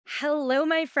Hello,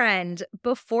 my friend.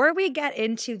 Before we get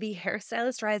into the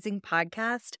Hairstylist Rising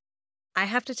podcast, I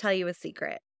have to tell you a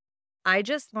secret. I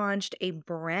just launched a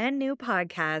brand new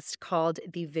podcast called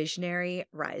The Visionary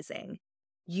Rising.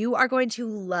 You are going to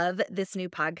love this new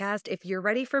podcast if you're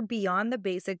ready for beyond the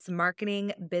basics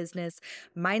marketing, business,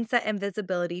 mindset, and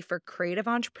visibility for creative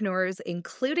entrepreneurs,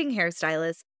 including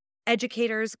hairstylists,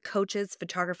 educators, coaches,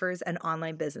 photographers, and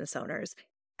online business owners.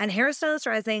 And Hairstylist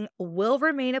Rising will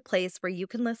remain a place where you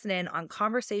can listen in on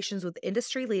conversations with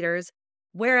industry leaders,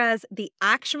 whereas the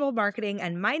actionable marketing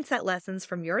and mindset lessons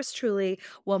from yours truly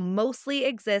will mostly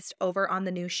exist over on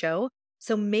the new show.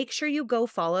 So make sure you go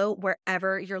follow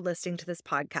wherever you're listening to this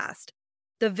podcast.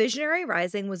 The Visionary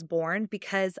Rising was born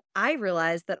because I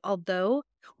realized that although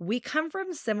we come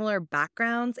from similar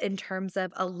backgrounds in terms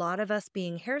of a lot of us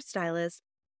being hairstylists,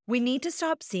 we need to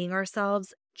stop seeing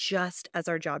ourselves just as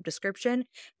our job description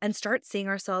and start seeing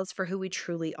ourselves for who we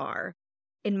truly are.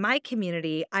 In my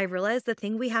community, I realized the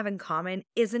thing we have in common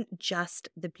isn't just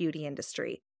the beauty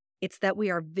industry. It's that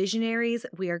we are visionaries,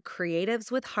 we are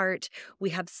creatives with heart,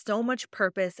 we have so much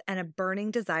purpose and a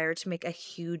burning desire to make a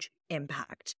huge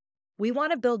impact. We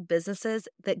want to build businesses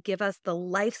that give us the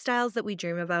lifestyles that we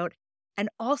dream about and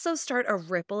also start a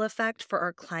ripple effect for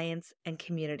our clients and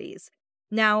communities.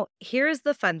 Now, here's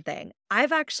the fun thing.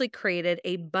 I've actually created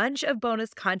a bunch of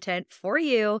bonus content for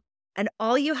you, and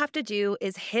all you have to do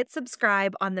is hit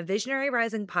subscribe on the Visionary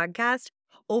Rising podcast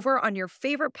over on your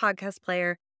favorite podcast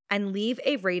player and leave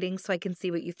a rating so I can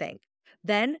see what you think.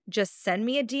 Then just send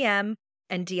me a DM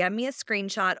and DM me a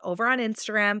screenshot over on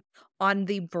Instagram on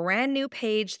the brand new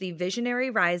page, The Visionary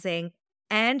Rising,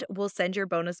 and we'll send your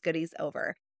bonus goodies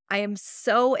over. I am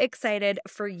so excited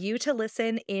for you to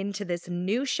listen into this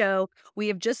new show. We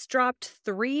have just dropped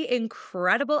 3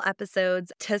 incredible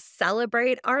episodes to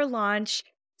celebrate our launch.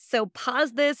 So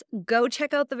pause this, go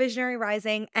check out The Visionary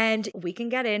Rising, and we can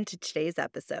get into today's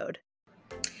episode.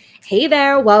 Hey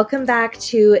there, welcome back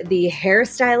to the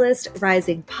Hairstylist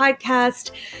Rising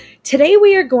podcast. Today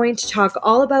we are going to talk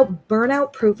all about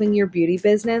burnout proofing your beauty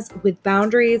business with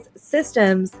boundaries,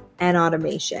 systems, and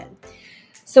automation.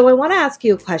 So I want to ask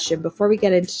you a question before we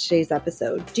get into today's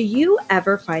episode. Do you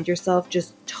ever find yourself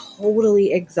just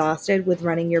totally exhausted with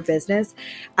running your business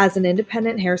as an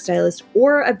independent hairstylist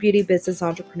or a beauty business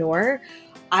entrepreneur?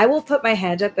 I will put my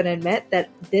hand up and admit that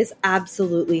this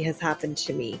absolutely has happened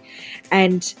to me.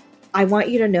 And I want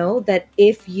you to know that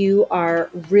if you are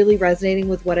really resonating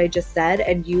with what I just said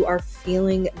and you are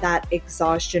feeling that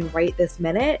exhaustion right this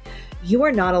minute, you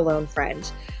are not alone,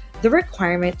 friend. The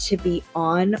requirement to be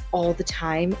on all the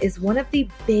time is one of the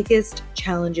biggest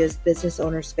challenges business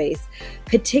owners face,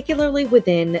 particularly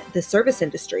within the service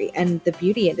industry and the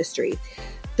beauty industry.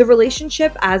 The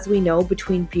relationship, as we know,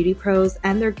 between beauty pros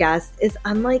and their guests is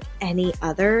unlike any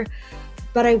other,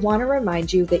 but I want to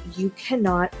remind you that you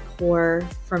cannot pour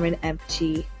from an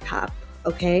empty cup,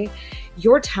 okay?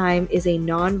 Your time is a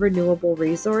non-renewable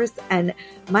resource, and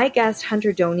my guest,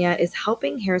 Hunter Donia, is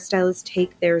helping hairstylists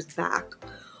take theirs back.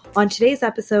 On today's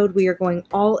episode, we are going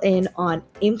all in on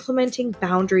implementing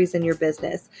boundaries in your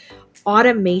business,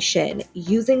 automation,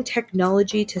 using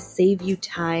technology to save you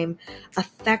time,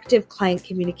 effective client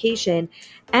communication,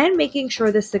 and making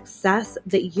sure the success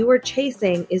that you are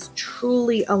chasing is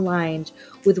truly aligned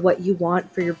with what you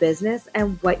want for your business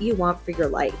and what you want for your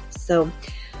life. So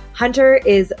Hunter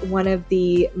is one of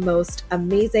the most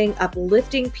amazing,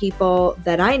 uplifting people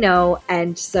that I know.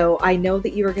 And so I know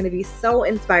that you are going to be so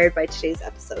inspired by today's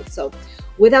episode. So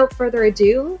without further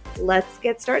ado, let's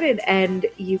get started and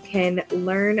you can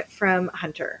learn from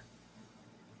Hunter.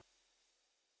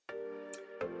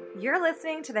 You're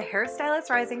listening to the Hairstylist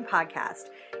Rising podcast.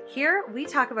 Here we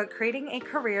talk about creating a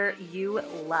career you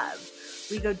love.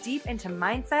 We go deep into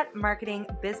mindset, marketing,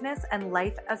 business, and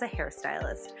life as a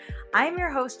hairstylist. I am your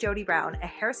host, Jody Brown, a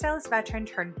hairstylist veteran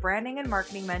turned branding and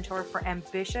marketing mentor for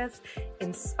ambitious,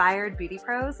 inspired beauty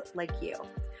pros like you.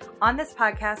 On this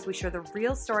podcast, we share the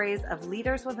real stories of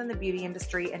leaders within the beauty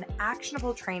industry and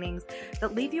actionable trainings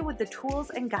that leave you with the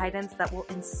tools and guidance that will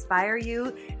inspire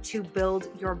you to build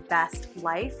your best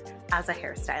life as a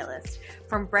hairstylist.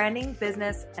 From branding,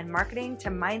 business, and marketing to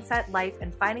mindset, life,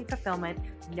 and finding fulfillment,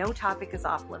 no topic is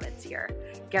off limits here.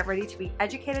 Get ready to be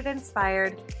educated and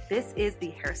inspired. This is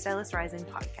the Hairstylist Rising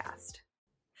podcast.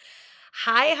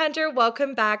 Hi, Hunter.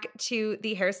 Welcome back to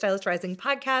the Hairstylist Rising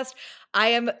podcast. I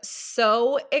am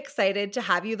so excited to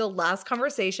have you. The last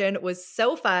conversation was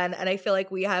so fun, and I feel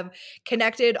like we have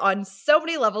connected on so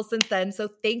many levels since then. So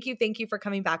thank you for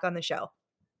coming back on the show.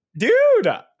 Dude,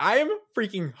 I'm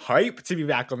freaking hyped to be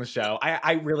back on the show.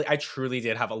 I truly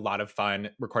did have a lot of fun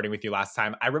recording with you last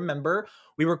time. I remember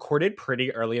we recorded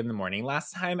pretty early in the morning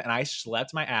last time, and I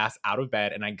schlepped my ass out of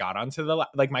bed and I got onto the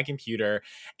my computer,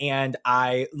 and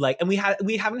and we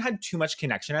haven't had too much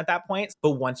connection at that point.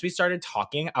 But once we started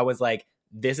talking, I was like,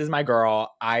 this is my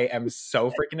girl. I am so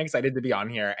freaking excited to be on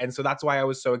here. And so that's why I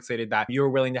was so excited that you were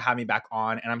willing to have me back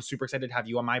on. And I'm super excited to have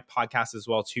you on my podcast as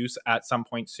well, too, at some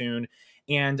point soon.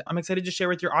 And I'm excited to share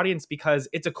with your audience because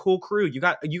it's a cool crew. You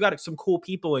got some cool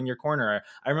people in your corner.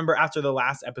 I remember after the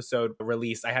last episode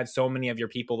release, I had so many of your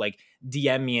people like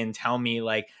DM me and tell me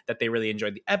like that they really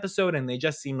enjoyed the episode, and they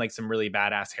just seem like some really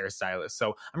badass hairstylists.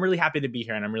 So I'm really happy to be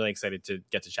here, and I'm really excited to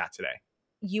get to chat today.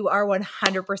 You are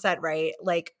 100% right.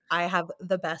 Like, I have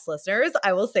the best listeners.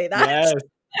 I will say that. Yes.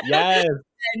 Yes.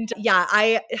 And yeah,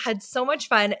 I had so much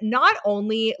fun, not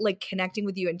only like connecting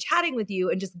with you and chatting with you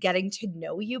and just getting to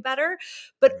know you better,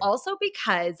 but also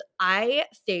because I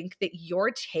think that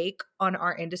your take on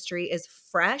our industry is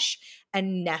fresh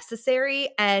and necessary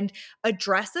and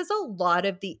addresses a lot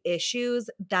of the issues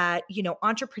that, you know,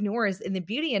 entrepreneurs in the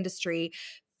beauty industry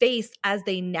face as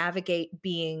they navigate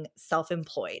being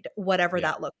self-employed, whatever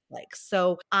that looks like.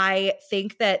 So I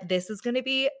think that this is going to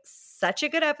be such a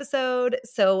good episode.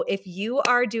 So if you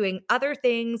are doing other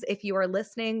things, if you are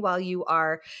listening while you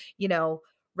are, you know,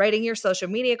 writing your social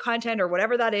media content or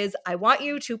whatever that is, I want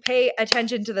you to pay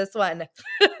attention to this one.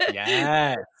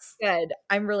 Yes. Good.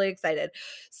 I'm really excited.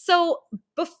 So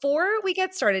before we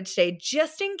get started today,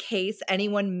 just in case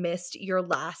anyone missed your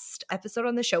last episode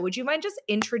on the show, would you mind just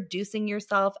introducing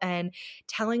yourself and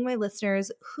telling my listeners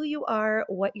who you are,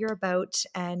 what you're about,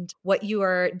 and what you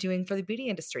are doing for the beauty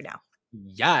industry now?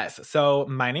 Yes. So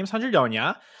my name's Hunter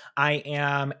Donia. I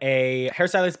am a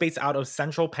hairstylist based out of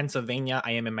central Pennsylvania.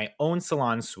 I am in my own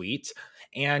salon suite.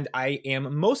 And I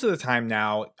am most of the time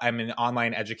now, I'm an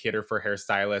online educator for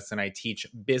hairstylists, and I teach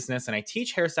business and I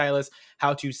teach hairstylists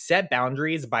how to set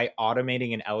boundaries by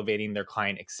automating and elevating their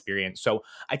client experience. So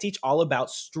I teach all about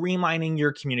streamlining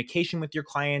your communication with your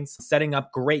clients, setting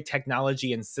up great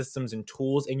technology and systems and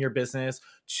tools in your business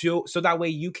so that way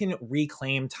you can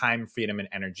reclaim time, freedom, and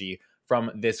energy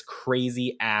from this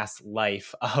crazy ass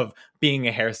life of being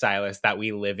a hairstylist that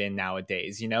we live in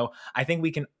nowadays. You know, I think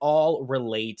we can all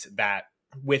relate that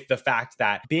with the fact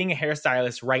that being a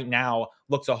hairstylist right now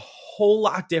looks a whole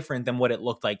lot different than what it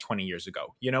looked like 20 years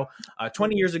ago. You know,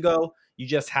 20 years ago, you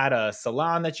just had a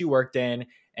salon that you worked in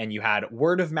and you had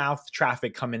word of mouth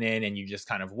traffic coming in and you just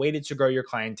kind of waited to grow your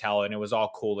clientele, and it was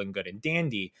all cool and good and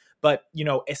dandy. But, you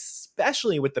know,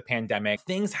 especially with the pandemic,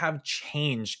 things have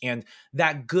changed, and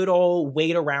that good old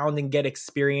wait around and get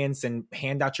experience and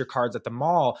hand out your cards at the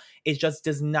mall, it just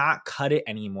does not cut it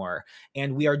anymore.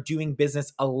 And we are doing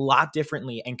business a lot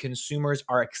differently, and consumers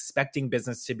are expecting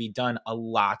business to be done a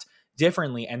lot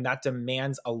differently. And that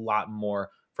demands a lot more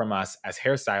from us as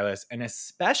hairstylists, and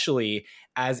especially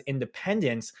as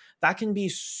independents, that can be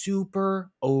super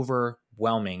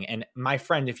overwhelming. And my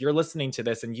friend, if you're listening to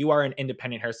this and you are an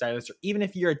independent hairstylist, or even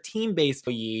if you're a team-based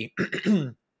employee,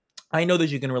 I know that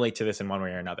you can relate to this in one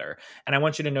way or another. And I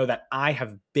want you to know that I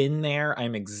have been there.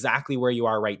 I'm exactly where you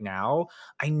are right now.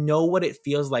 I know what it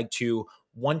feels like to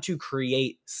want to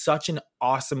create such an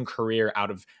awesome career out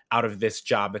of this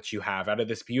job that you have, out of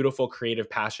this beautiful, creative,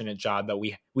 passionate job that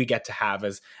we get to have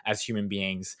as human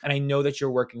beings. And I know that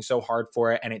you're working so hard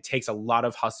for it, and it takes a lot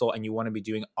of hustle, and you want to be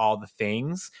doing all the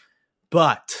things,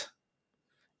 but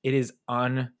it is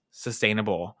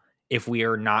unsustainable if we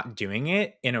are not doing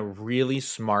it in a really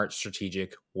smart,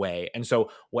 strategic way. And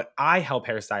so what I help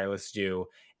hairstylists do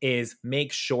is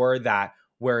make sure that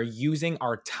we're using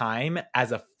our time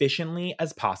as efficiently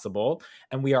as possible,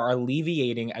 and we are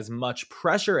alleviating as much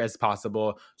pressure as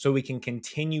possible so we can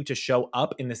continue to show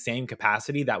up in the same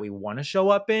capacity that we want to show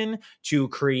up in to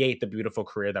create the beautiful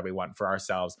career that we want for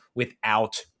ourselves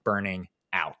without burning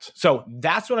out. So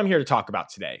that's what I'm here to talk about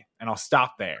today, and I'll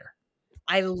stop there.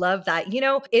 I love that. You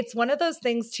know, it's one of those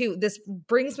things too. This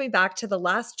brings me back to the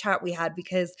last chat we had,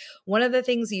 because one of the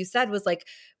things you said was like,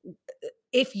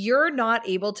 if you're not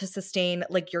able to sustain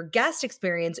like your guest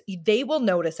experience, they will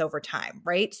notice over time,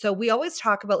 right? So we always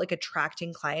talk about like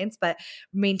attracting clients, but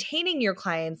maintaining your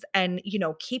clients and, you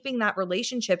know, keeping that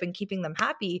relationship and keeping them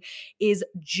happy is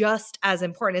just as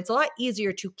important. It's a lot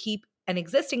easier to keep an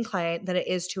existing client than it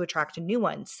is to attract a new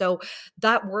one. So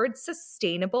that word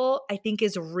sustainable, I think,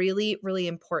 is really, really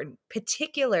important,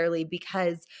 particularly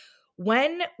because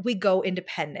when we go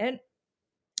independent,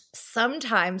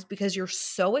 sometimes because you're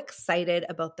so excited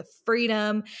about the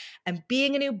freedom and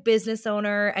being a new business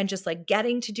owner and just like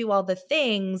getting to do all the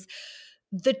things,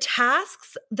 the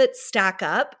tasks that stack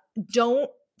up don't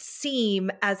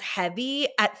seem as heavy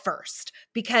at first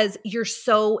because you're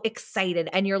so excited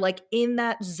and you're like in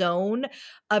that zone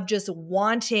of just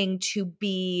wanting to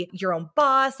be your own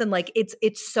boss, and like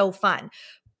it's so fun.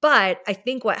 But I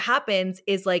think what happens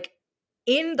is like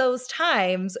in those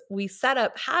times we set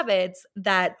up habits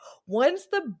that once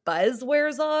the buzz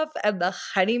wears off and the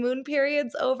honeymoon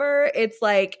period's over, it's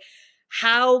like,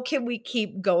 how can we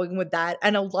keep going with that?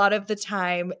 And a lot of the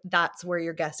time, that's where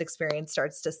your guest experience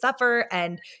starts to suffer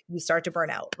and you start to burn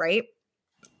out, right?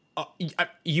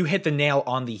 You hit the nail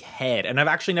on the head. And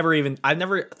I've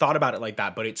never thought about it like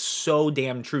that, but it's so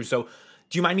damn true. So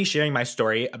do you mind me sharing my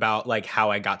story about like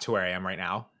how I got to where I am right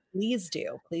now? Please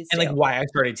do. Please And like do. why I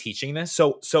started teaching this?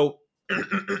 So so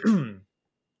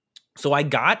I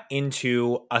got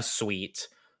into a suite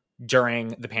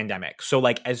during the pandemic. So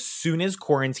like as soon as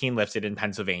quarantine lifted in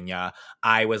Pennsylvania,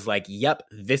 I was like, "Yep,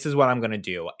 this is what I'm going to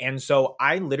do." And so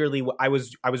I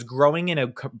was growing in a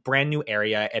brand new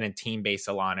area in a team-based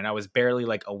salon, and I was barely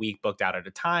like a week booked out at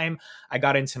a time. I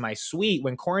got into my suite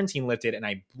when quarantine lifted and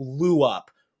I blew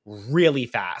up really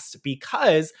fast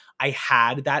because I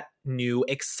had that new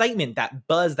excitement, that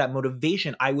buzz, that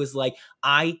motivation. I was like,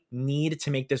 I need to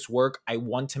make this work. I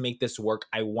want to make this work.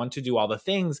 I want to do all the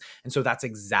things. And so that's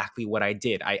exactly what I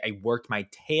did. I worked my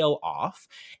tail off,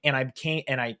 and I became,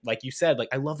 and I, like you said, like,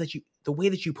 I love that the way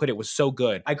that you put it was so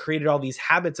good. I created all these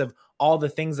habits of all the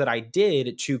things that I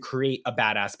did to create a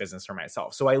badass business for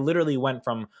myself. So I literally went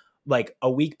from like a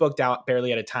week booked out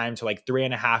barely at a time to like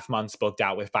 3.5 months booked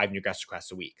out with 5 new guest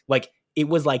requests a week. Like it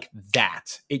was like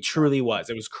that. It truly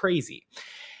was. It was crazy.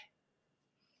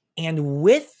 And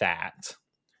with that,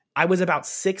 I was about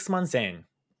 6 months in.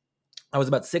 And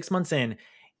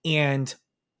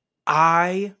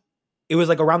it was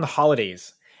like around the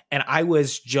holidays, and I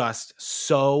was just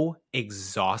so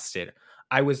exhausted.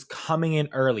 I was coming in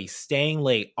early, staying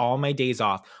late, all my days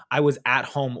off. I was at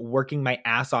home working my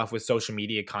ass off with social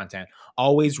media content,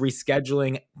 always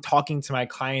rescheduling, talking to my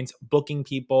clients, booking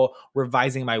people,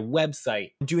 revising my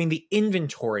website, doing the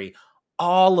inventory,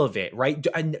 all of it, right?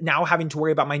 And now having to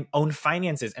worry about my own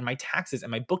finances and my taxes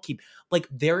and my bookkeep. Like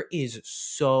there is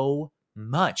so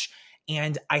much.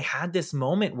 And I had this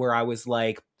moment where I was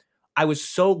like, I was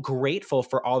so grateful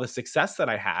for all the success that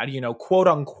I had, quote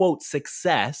unquote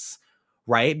success,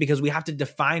 right? Because we have to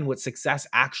define what success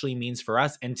actually means for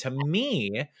us. And to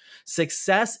me,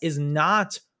 success is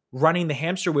not running the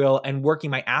hamster wheel and working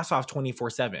my ass off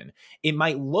 24/7. It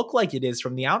might look like it is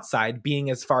from the outside, being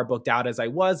as far booked out as I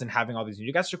was and having all these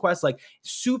new guest requests, like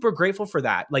super grateful for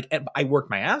that. Like I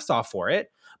worked my ass off for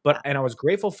it, and I was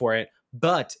grateful for it,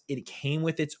 but it came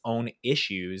with its own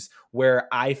issues where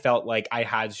I felt like I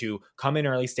had to come in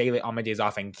early, stay late on my days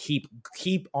off, and keep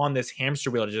on this hamster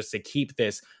wheel to keep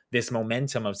this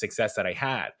momentum of success that I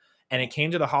had. And it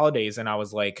came to the holidays, and I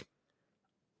was like,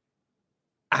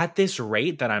 at this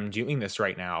rate that I'm doing this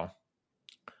right now,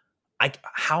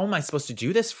 how am I supposed to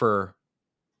do this for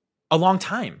a long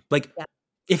time? Like, Yeah.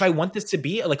 if I want this to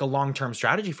be like a long-term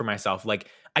strategy for myself, like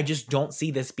I just don't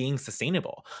see this being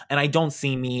sustainable. And I don't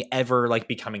see me ever like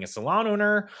becoming a salon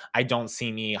owner. I don't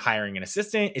see me hiring an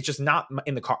assistant. It's just not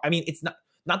in the car. I mean, it's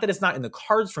not that it's not in the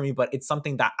cards for me, but it's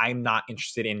something that I'm not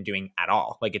interested in doing at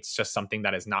all. Like it's just something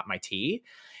that is not my tea.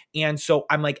 And so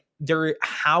I'm like,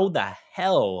 how the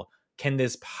hell can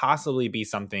this possibly be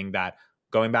something that,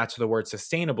 going back to the word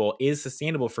sustainable, is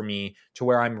sustainable for me to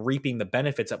where I'm reaping the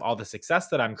benefits of all the success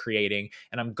that I'm creating,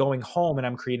 and I'm going home and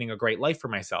I'm creating a great life for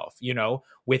myself,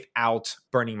 without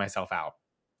burning myself out.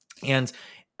 And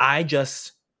I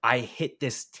hit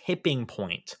this tipping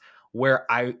point where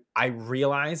I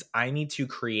realize I need to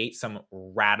create some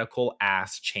radical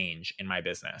ass change in my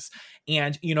business.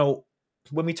 And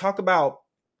when we talk about,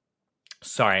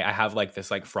 sorry, I have like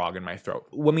this like frog in my throat.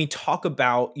 When we talk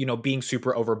about, being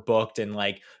super overbooked and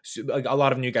like a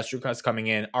lot of new guest requests coming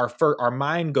in, our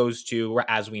mind goes to,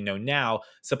 as we know now,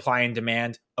 supply and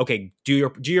demand. Okay,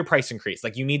 do your price increase.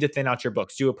 Like you need to thin out your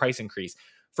books, do a price increase.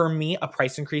 For me, a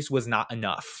price increase was not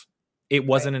enough. It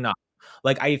wasn't enough.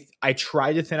 Like I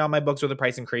tried to thin out my books with a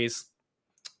price increase,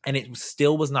 and it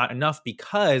still was not enough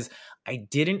because I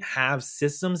didn't have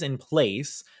systems in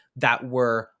place that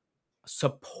were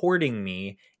supporting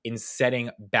me in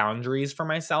setting boundaries for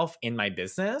myself in my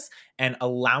business and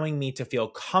allowing me to feel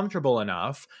comfortable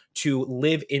enough to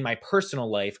live in my personal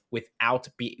life without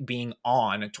being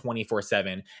on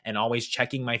 24/7 and always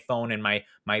checking my phone and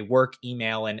my work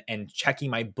email and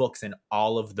checking my books and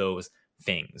all of those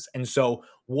things. And so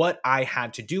what I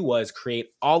had to do was create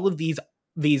all of these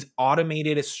these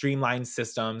automated, streamlined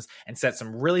systems and set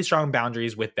some really strong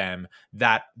boundaries with them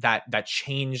that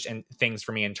changed and things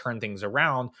for me and turned things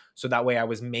around. So that way I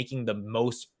was making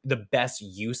the best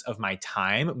use of my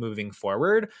time moving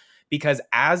forward. Because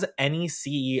as any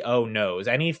CEO knows,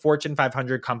 any Fortune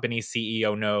 500 company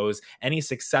CEO knows, any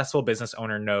successful business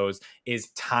owner knows, is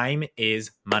time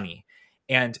is money.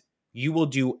 And you will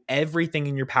do everything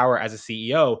in your power as a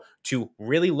CEO to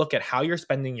really look at how you're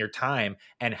spending your time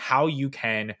and how you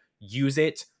can use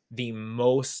it the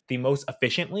most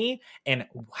efficiently, and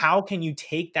how can you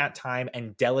take that time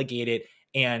and delegate it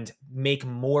and make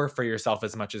more for yourself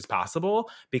as much as possible,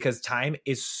 because time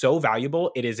is so valuable.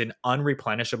 It is an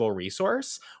unreplenishable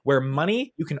resource, where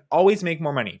money, you can always make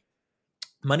more money.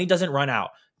 Money doesn't run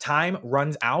out. Time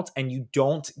runs out, and you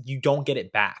don't get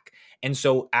it back. And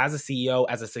so as a CEO,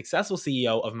 as a successful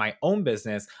CEO of my own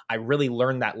business, I really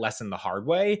learned that lesson the hard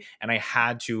way, and I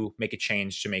had to make a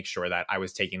change to make sure that I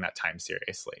was taking that time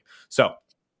seriously. So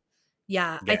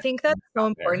Yeah, I there, think that's so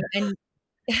important. there. And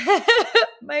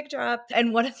mic drop.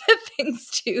 And one of the things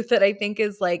too that I think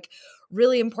is like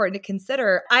really important to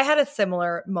consider, I had a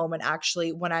similar moment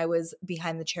actually when I was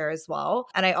behind the chair as well.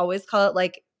 And I always call it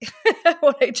like,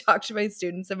 when I talk to my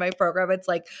students in my program, it's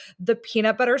like the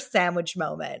peanut butter sandwich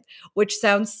moment, which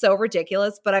sounds so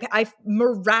ridiculous. But I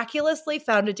miraculously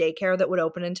found a daycare that would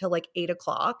open until like 8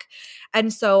 o'clock.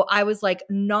 And so I was like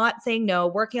not saying no,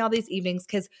 working all these evenings.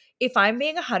 Because if I'm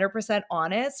being 100%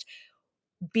 honest,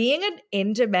 being an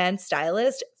in-demand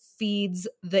stylist feeds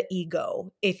the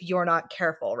ego if you're not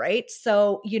careful, right?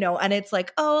 So, and it's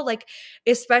like, oh, like,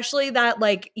 especially that,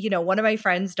 like, one of my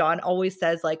friends, Dawn, always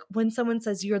says, like, when someone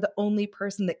says you're the only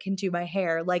person that can do my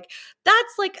hair, like,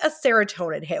 that's like a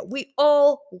serotonin hit. We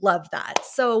all love that.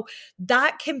 So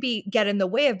that can get in the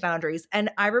way of boundaries. And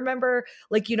I remember,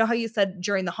 like, how you said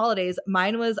during the holidays,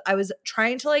 mine was, I was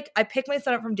trying to, like, I picked my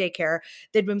son up from daycare.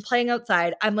 They'd been playing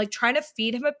outside. I'm like trying to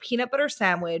feed him a peanut butter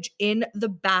sandwich in the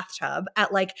bathtub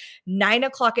at like 9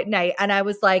 o'clock at night. And I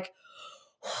was like,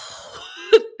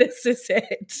 this is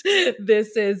it.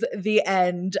 This is the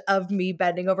end of me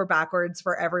bending over backwards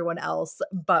for everyone else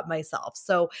but myself.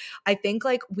 So I think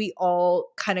like we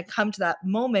all kind of come to that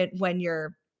moment when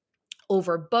you're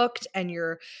overbooked and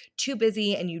you're too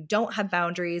busy and you don't have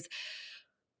boundaries.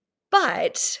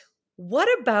 But what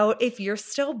about if you're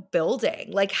still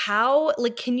building? Like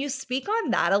can you speak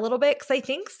on that a little bit? Because I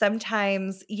think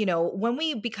sometimes, when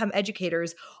we become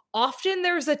educators, often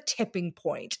there's a tipping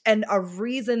point and a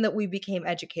reason that we became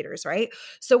educators, right?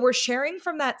 So we're sharing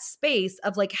from that space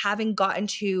of like having gotten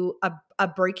to a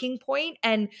breaking point.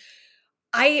 And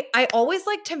I always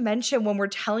like to mention when we're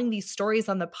telling these stories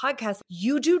on the podcast,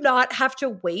 you do not have to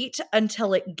wait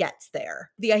until it gets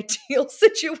there. The ideal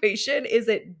situation is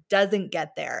it doesn't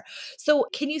get there. So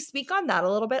can you speak on that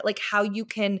a little bit? Like how you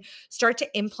can start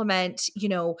to implement,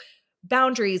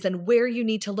 boundaries and where you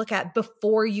need to look at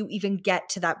before you even get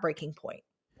to that breaking point?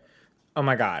 Oh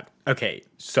my God. Okay.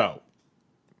 So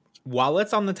while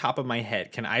it's on the top of my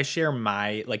head, can I share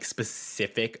my like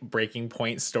specific breaking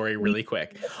point story really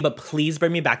quick? But please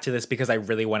bring me back to this because I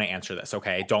really want to answer this,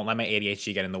 okay? Don't let my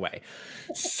ADHD get in the way.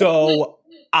 So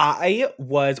I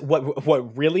was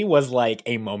what really was like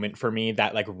a moment for me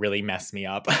that like really messed me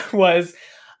up was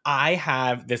I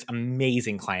have this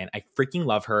amazing client. I freaking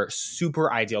love her.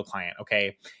 Super ideal client,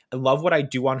 okay? I love what I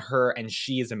do on her and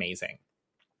she is amazing.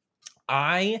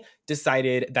 I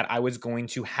decided that I was going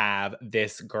to have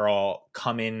this girl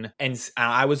come in and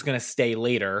I was going to stay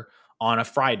later on a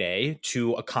Friday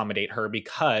to accommodate her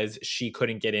because she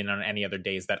couldn't get in on any other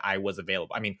days that I was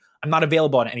available. I mean, I'm not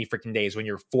available on any freaking days when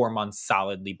you're 4 months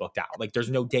solidly booked out. Like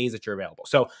there's no days that you're available.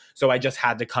 So I just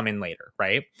had to come in later,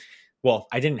 right? Well,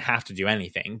 I didn't have to do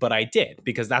anything, but I did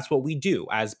because that's what we do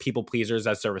as people pleasers,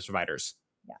 as service providers.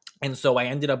 Yeah. And so I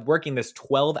ended up working this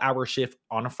 12-hour shift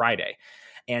on a Friday.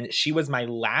 And she was my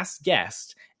last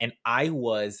guest, and I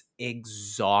was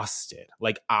exhausted.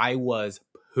 Like I was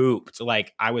pooped.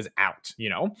 Like I was out,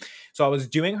 So I was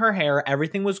doing her hair.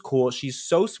 Everything was cool. She's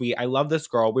so sweet. I love this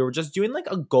girl. We were just doing like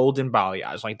a golden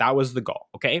balayage. Like that was the goal.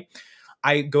 Okay.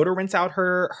 I go to rinse out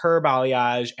her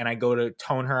balayage and I go to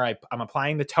tone her. I'm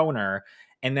applying the toner.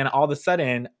 And then all of a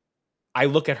sudden I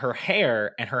look at her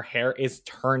hair and her hair is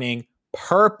turning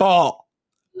purple.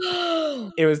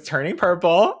 It was turning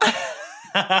purple.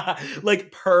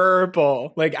 Like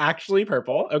purple, like actually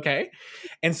purple. Okay.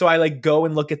 And so I like go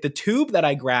and look at the tube that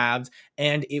I grabbed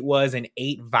and it was an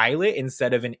 8 violet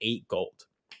instead of an 8 gold.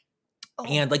 Oh.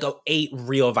 And like a 8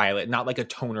 real violet, not like a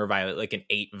toner violet, like an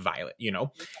 8 violet, Yeah.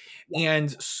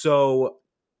 And so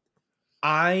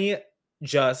I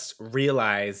just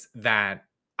realized that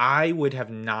I would have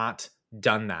not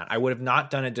done that. I would have not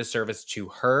done a disservice to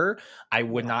her. I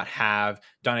would Yeah. not have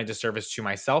done a disservice to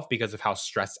myself because of how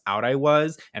stressed out I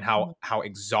was and Mhm. how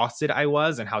exhausted I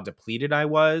was and how depleted I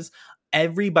was.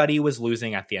 Everybody was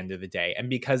losing at the end of the day. And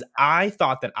because I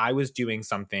thought that I was doing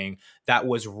something that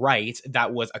was right,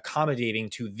 that was accommodating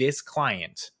to this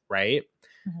client, right?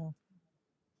 Mhm.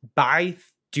 By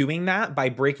doing that, by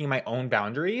breaking my own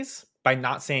boundaries, by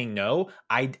not saying no,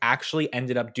 I actually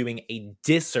ended up doing a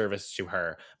disservice to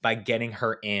her by getting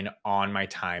her in on my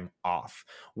time off.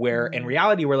 Where in Mhm.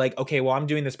 reality, we're like, okay, well, I'm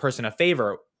doing this person a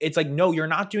favor. It's like, no, you're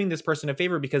not doing this person a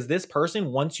favor because this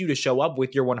person wants you to show up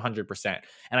with your 100%.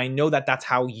 And I know that that's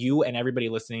how you and everybody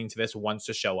listening to this wants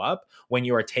to show up when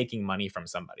you are taking money from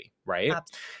somebody, right?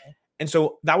 Absolutely. And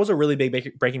so that was a really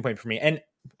big breaking point for me. And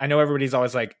I know everybody's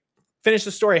always like, finish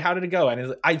the story. How did it go?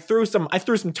 And I threw some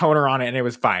toner on it and it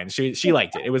was fine. She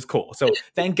liked it. It was cool. So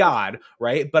thank God.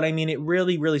 Right. But I mean, it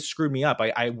really, really screwed me up.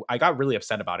 I got really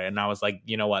upset about it. And I was like,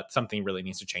 you know what? Something really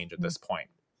needs to change at Mhm. this point.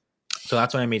 So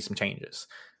that's when I made some changes.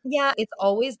 Yeah, it's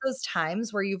always those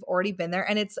times where you've already been there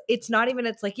and it's not even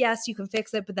it's like, yes, you can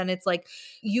fix it, but then it's like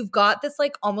you've got this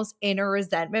like almost inner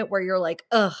resentment where you're like,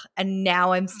 "Ugh, and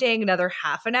now I'm staying another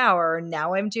half an hour, and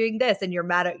now I'm doing this," and you're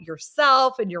mad at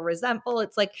yourself and you're resentful.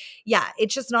 It's like, yeah,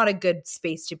 it's just not a good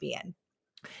space to be in.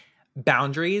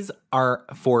 Boundaries are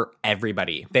for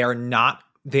everybody. They are not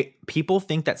they people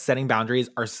think that setting boundaries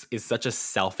is such a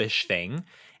selfish thing.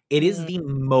 It is Mm, the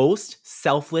most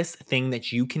selfless thing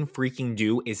that you can freaking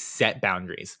do is set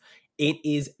boundaries. It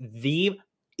is the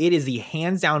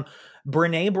hands down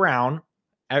Brene Brown.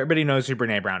 Everybody knows who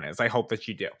Brene Brown is. I hope that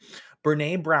you do.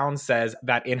 Brene Brown says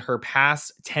that in her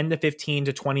past 10 to 15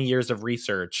 to 20 years of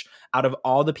research, out of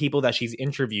all the people that she's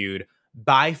interviewed,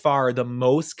 by far the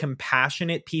most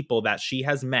compassionate people that she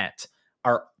has met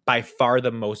are by far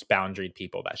the most boundaried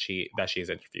people that she has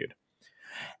interviewed,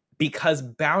 because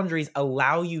boundaries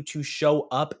allow you to show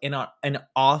up in an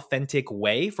authentic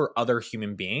way for other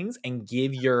human beings and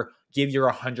give your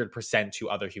 100% to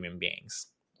other human beings.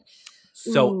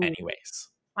 So ooh. anyways,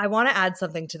 I wanna add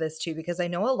something to this too, because I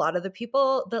know a lot of the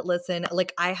people that listen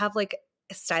like, I have, like,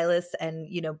 stylists and,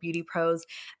 beauty pros,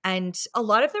 and a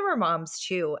lot of them are moms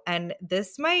too, and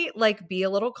this might, like, be a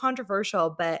little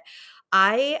controversial, but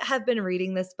I have been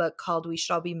reading this book called We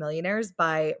Should All Be Millionaires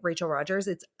by Rachel Rodgers.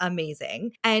 It's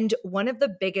amazing, and one of the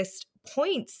biggest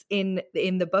points in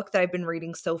the book that I've been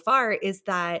reading so far is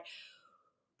that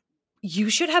you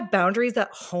should have boundaries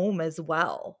at home as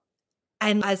well.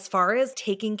 And as far as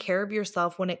taking care of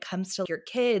yourself when it comes to your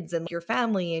kids and your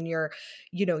family and your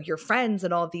friends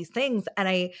and all of these things. And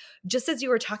I just as you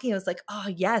were talking, I was like, oh,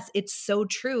 yes, it's so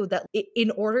true that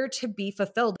in order to be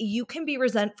fulfilled, you can be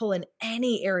resentful in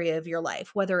any area of your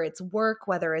life, whether it's work,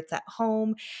 whether it's at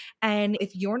home. And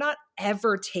if you're not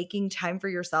ever taking time for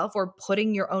yourself or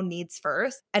putting your own needs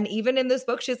first, and even in this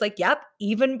book, she's like, yep,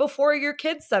 even before your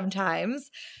kids sometimes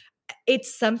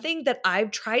it's something that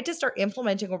I've tried to start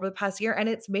implementing over the past year and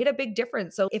it's made a big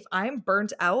difference. So if I'm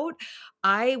burnt out,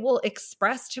 I will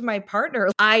express to my partner,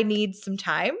 I need some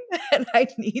time and I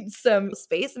need some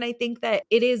space. And I think that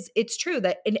it's true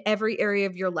that in every area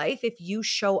of your life, if you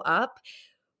show up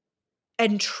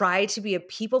and try to be a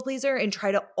people pleaser and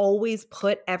try to always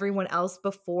put everyone else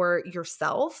before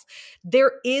yourself,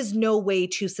 there is no way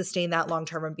to sustain that long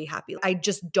term and be happy. I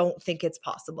just don't think it's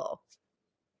possible.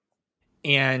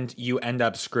 and you end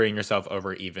up screwing yourself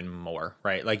over even more,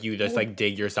 right? Like you just Oh, like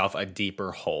dig yourself a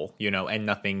deeper hole, and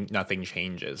nothing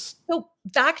changes so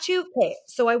back to okay,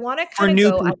 so I wanna for kinda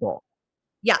new go people.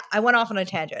 yeah, I went off on a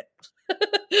tangent.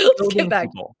 Let's get Building back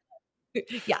people.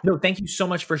 yeah. No, thank you so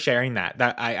much for sharing that.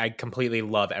 I completely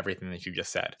love everything that you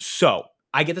just said. So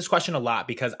I get this question a lot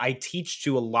because I teach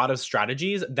to a lot of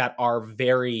strategies that are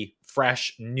very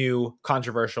fresh, new,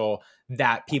 controversial,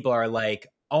 that people are like,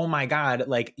 oh my God,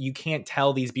 like you can't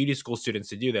tell these beauty school students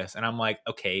to do this. And I'm like,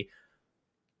 okay,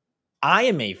 I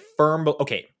am a firm,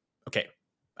 okay.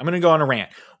 I'm going to go on a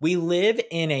rant. We live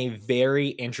in a very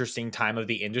interesting time of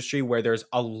the industry where there's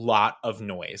a lot of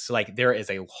noise. Like there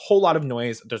is a whole lot of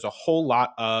noise. There's a whole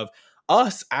lot of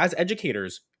us as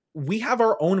educators. We have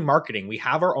our own marketing. We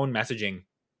have our own messaging.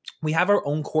 We have our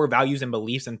own core values and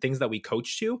beliefs and things that we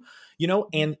coach to,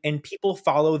 Mhm. and people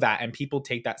follow that and people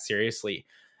take that seriously.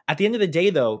 At the end of the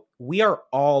day though, we are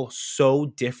all so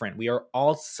different. We are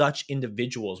all such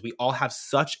individuals. We all have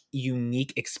such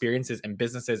unique experiences and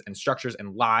businesses and structures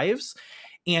and lives.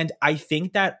 And I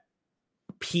think that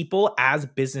people as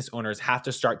business owners have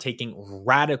to start taking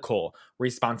radical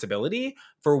responsibility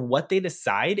for what they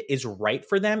decide is right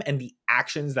for them and the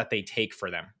actions that they take for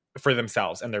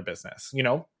themselves and their business.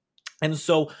 And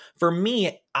so for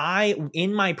me, I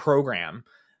in my program,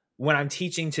 when I'm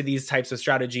teaching to these types of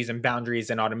strategies and boundaries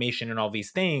and automation and all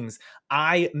these things,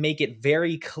 I make it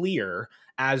very clear,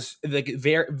 as like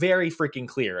very very freaking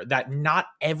clear, that not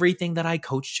everything that I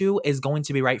coach to is going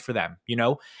to be right for them, you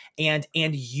know? And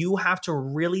you have to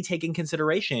really take in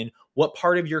consideration what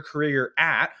part of your career you're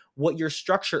at, what your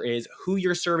structure is, who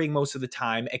you're serving most of the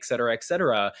time, et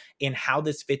cetera, and how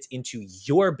this fits into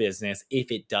your business,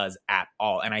 if it does at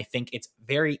all. And I think it's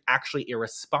very actually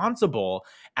irresponsible,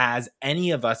 as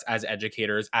any of us as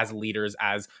educators, as leaders,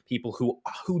 as people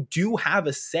who do have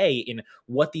a say in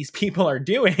what these people are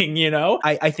doing, you know?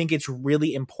 I think it's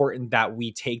really important that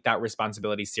we take that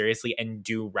responsibility seriously and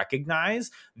do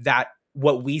recognize that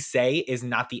what we say is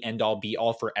not the end all be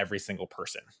all for every single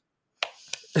person.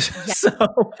 Yeah.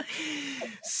 So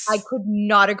I could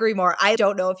not agree more. I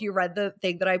don't know if you read the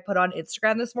thing that I put on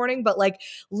Instagram this morning, but like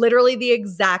literally the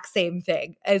exact same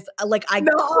thing as like I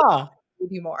couldn't agree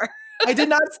with you more. I did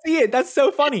not see it. That's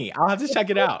so funny. I'll have to check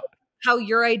it out. How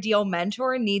your ideal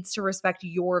mentor needs to respect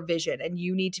your vision, and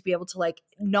you need to be able to like,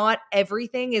 not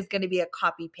everything is going to be a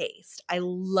copy paste. I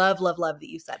love that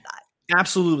you said that.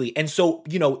 Absolutely. And so,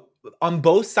 you know, on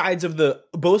both sides of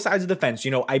the fence, you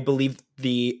know, I believe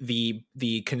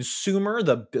the consumer,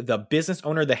 the business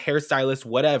owner, the hairstylist,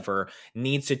 whatever,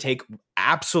 needs to take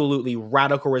absolutely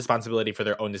radical responsibility for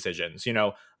their own decisions. You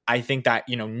know, I think that,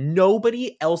 you know,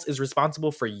 nobody else is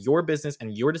responsible for your business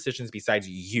and your decisions besides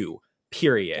you,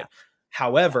 period. Yeah.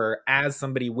 However, as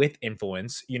somebody with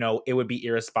influence, you know, it would be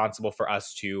irresponsible for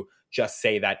us to just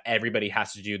say that everybody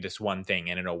has to do this one thing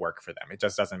and it'll work for them. It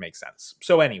just doesn't make sense.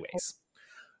 So anyways,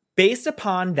 based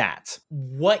upon that,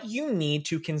 what you need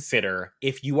to consider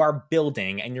if you are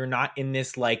building and you're not in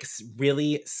this like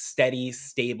really steady,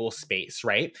 stable space,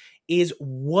 right? Is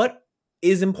what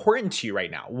is important to you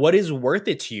right now? What is worth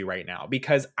it to you right now?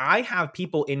 Because I have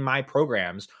people in my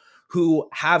programs who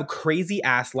have crazy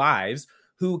ass lives,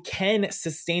 who can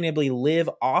sustainably live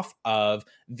off of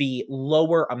the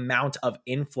lower amount of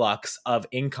influx of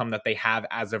income that they have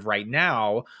as of right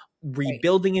now,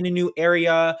 rebuilding in a new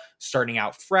area, starting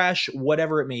out fresh,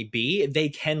 whatever it may be. They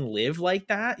can live like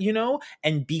that, you know,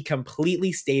 and be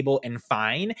completely stable and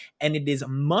fine. And it is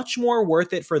much more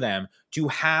worth it for them to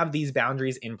have these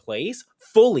boundaries in place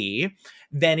fully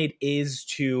than it is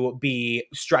to be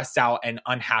stressed out and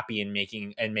unhappy and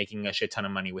making a shit ton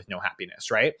of money with no happiness,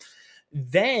 right?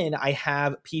 Then I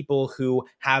have people who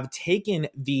have taken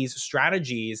these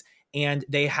strategies and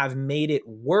they have made it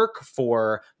work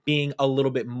for being a little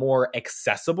bit more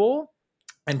accessible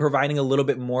and providing a little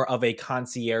bit more of a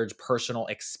concierge personal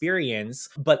experience,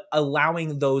 but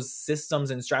allowing those systems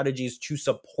and strategies to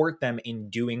support them in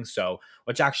doing so,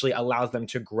 which actually allows them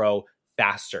to grow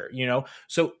faster, you know?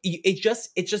 So it's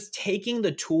just taking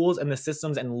the tools and the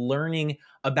systems and learning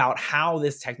about how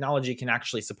this technology can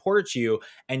actually support you,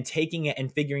 and taking it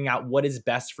and figuring out what is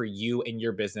best for you and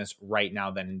your business right now,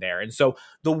 then and there. And so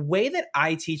the way that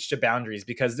I teach to boundaries,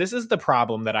 because this is the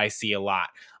problem that I see a lot,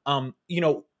 you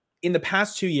know, in the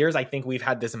past 2 years, I think we've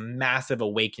had this massive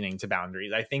awakening to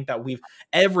boundaries. I think that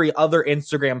every other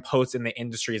Instagram post in the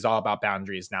industry is all about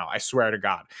boundaries now. I swear to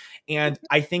God. And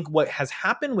I think what has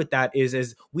happened with that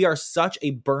is we are such a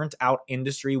burnt out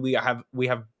industry. We have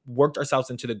worked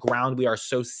ourselves into the ground. We are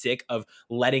so sick of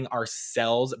letting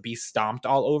ourselves be stomped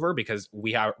all over, because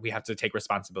we have to take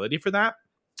responsibility for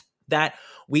that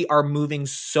we are moving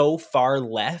so far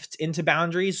left into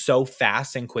boundaries so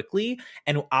fast and quickly,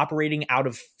 and operating out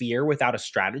of fear without a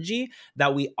strategy,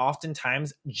 that we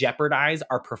oftentimes jeopardize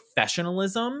our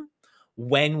professionalism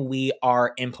when we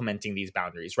are implementing these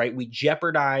boundaries, right? We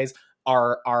jeopardize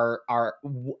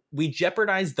we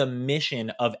jeopardize the mission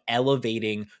of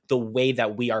elevating the way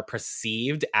that we are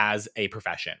perceived as a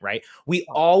profession, right? We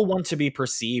all want to be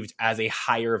perceived as a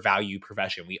higher value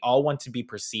profession. We all want to be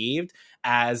perceived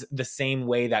as the same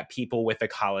way that people with a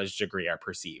college degree are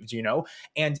perceived, you know?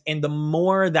 And the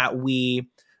more that we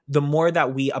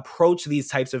approach these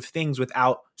types of things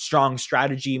without strong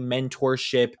strategy,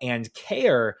 mentorship, and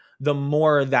care, the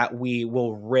more that we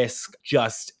will risk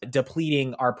just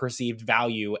depleting our perceived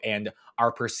value and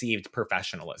our perceived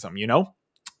professionalism, you know?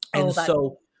 And That's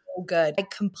so so good. I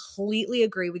completely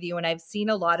agree with you. And I've seen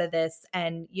a lot of this.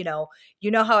 And, you know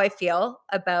how I feel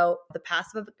about the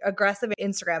passive aggressive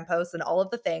Instagram posts and all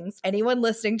of the things. Anyone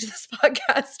listening to this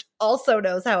podcast also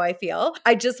knows how I feel.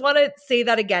 I just want to say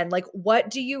that again. Like, what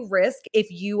do you risk if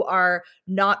you are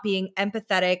not being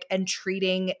empathetic and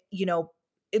treating,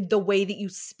 the way that you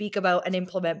speak about and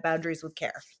implement boundaries with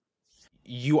care?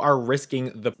 you are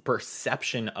risking the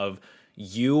perception of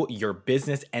you, your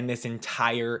business, and this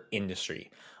entire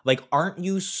industry. Like, aren't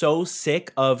you so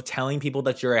sick of telling people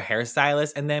that you're a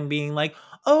hairstylist and then being like,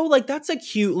 oh, like that's a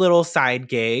cute little side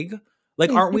gig?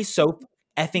 Like, aren't we so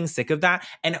effing sick of that?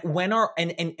 And when our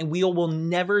and we will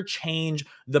never change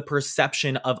the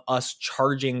perception of us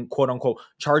charging, quote unquote,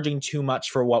 charging too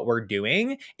much for what we're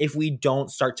doing if we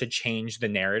don't start to change the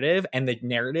narrative. And the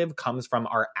narrative comes from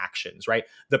our actions, right?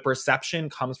 The perception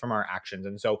comes from our actions.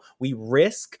 And so we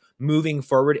risk moving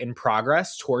forward in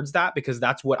progress towards that, because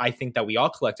that's what I think that we all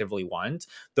collectively want.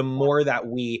 The more that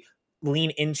we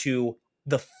lean into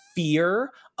the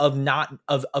fear of not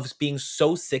of being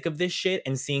so sick of this shit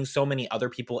and seeing so many other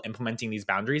people implementing these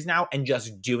boundaries now and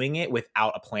just doing it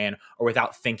without a plan or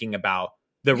without thinking about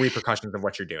the repercussions of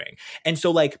what you're doing. And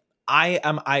so like I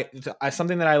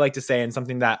something that I like to say, and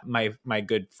something that my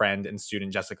good friend and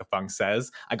student Jessica Funk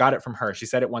says, I got it from her. She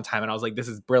said it one time and I was like, this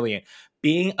is brilliant.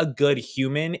 Being a good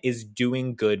human is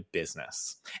doing good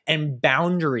business, and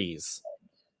boundaries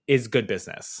is good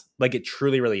business. Like, it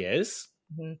truly really is.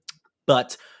 Mhm.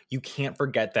 But you can't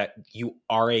forget that you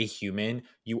are a human.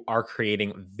 You are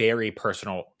creating very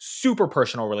personal, super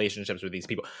personal relationships with these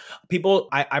people.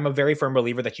 I'm a very firm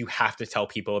believer that you have to tell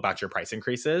people about your price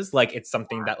increases. Like, it's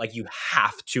something that like you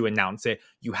have to announce it.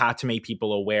 You have to make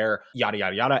people aware, yada,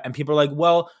 yada, yada. And people are like,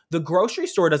 well, the grocery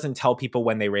store doesn't tell people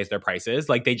when they raise their prices.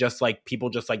 Like, they just like, people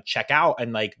just like check out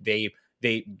and like the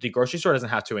grocery store doesn't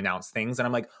have to announce things. And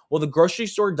I'm like, well, the grocery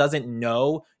store doesn't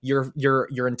know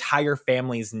your entire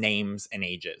family's names and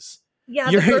ages. Yeah,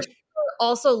 the You're grocery store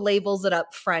also labels it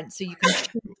up front so you can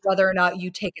choose whether or not you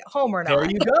take it home or there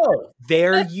not. you go.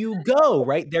 There you go.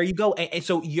 Right. There you go. And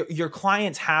so your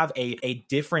clients have a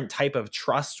different type of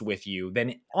trust with you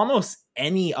than almost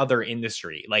any other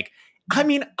industry. Like, I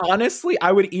mean, honestly,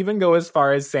 I would even go as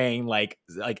far as saying like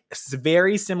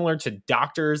very similar to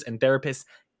doctors and therapists,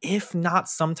 if not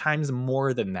sometimes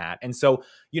more than that. And so,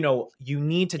 you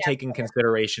need to take in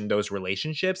consideration those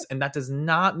relationships. And that does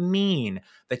not mean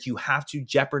that you have to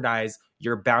jeopardize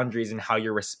your boundaries and how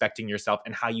you're respecting yourself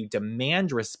and how you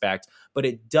demand respect. But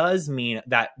it does mean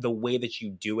that the way that you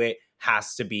do it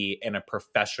has to be in a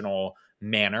professional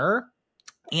manner.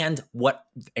 And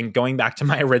going back to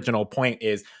my original point,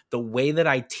 is the way that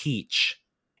I teach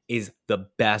is the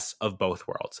best of both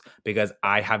worlds, because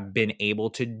I have been able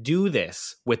to do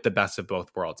this with the best of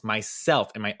both worlds myself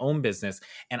in my own business.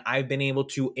 And I've been able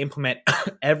to implement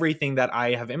everything that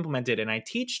I have implemented and I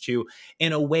teach to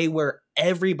in a way where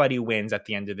everybody wins at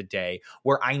the end of the day,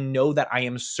 where I know that I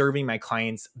am serving my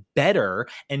clients better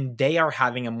and they are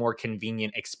having a more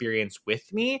convenient experience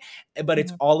with me. But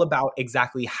it's all about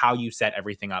exactly how you set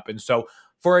everything up. And so,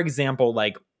 for example,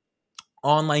 like,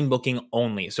 online booking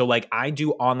only. So like, I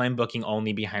do online booking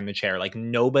only behind the chair. Like,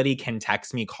 nobody can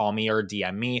text me, call me, or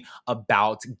DM me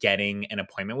about getting an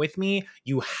appointment with me.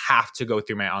 You have to go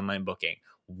through my online booking.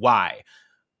 Why?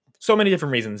 So many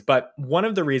different reasons, but one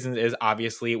of the reasons is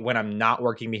obviously when I'm not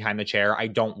working behind the chair, I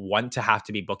don't want to have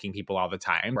to be booking people all the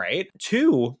time, right?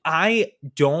 Two,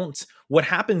 what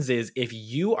happens is, if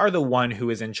you are the one who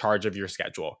is in charge of your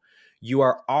schedule, you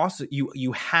are also,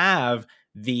 you have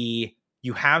the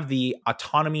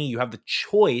autonomy, you have the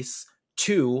choice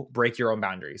to break your own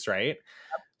boundaries, right?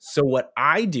 So what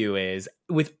I do is,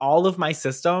 with all of my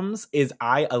systems, is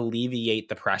I alleviate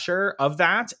the pressure of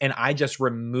that and I just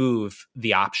remove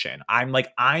the option.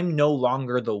 I'm no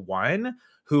longer the one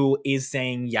who is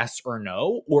saying yes or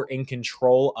no, or in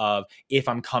control of if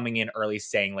I'm coming in early,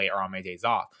 staying late, or on my days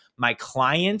off. My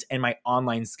client and my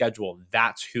online schedule,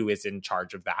 that's who is in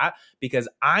charge of that, because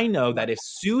I know that if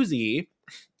Susie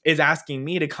is asking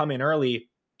me to come in early,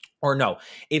 or no,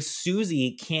 if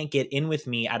Susie can't get in with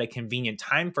me at a convenient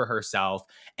time for herself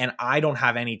and I don't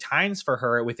have any times for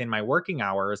her within my working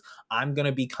hours, I'm going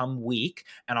to become weak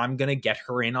and I'm going to get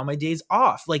her in on my days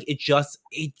off. Like,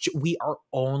 we are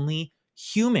only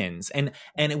humans, and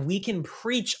we can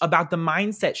preach about the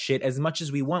mindset shit as much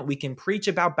as we want. We can preach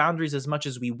about boundaries as much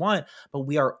as we want, but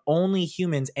we are only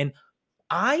humans. And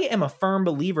I am a firm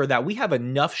believer that we have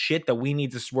enough shit that we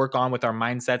need to work on with our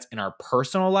mindsets in our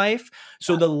personal life.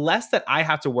 So the less that I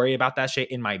have to worry about that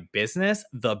shit in my business,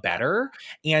 the better.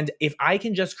 And if I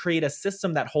can just create a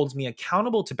system that holds me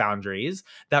accountable to boundaries,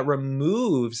 that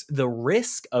removes the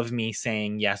risk of me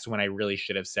saying yes when I really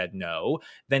should have said no,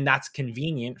 then that's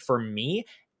convenient for me.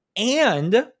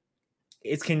 And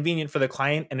it's convenient for the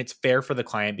client and it's fair for the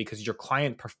client because your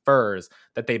client prefers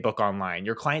that they book online.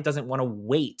 Your client doesn't want to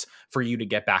wait for you to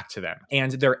get back to them.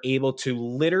 And they're able to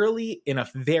literally, in a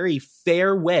very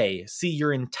fair way, see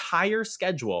your entire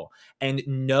schedule and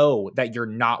know that you're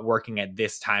not working at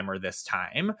this time or this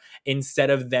time, instead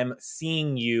of them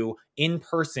seeing you in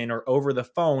person or over the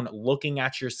phone looking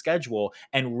at your schedule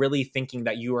and really thinking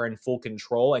that you are in full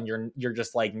control and you're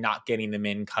just like not getting them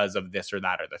in because of this or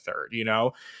that or the third, you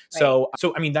know? Right. So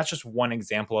I mean, that's just one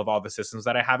example of all the systems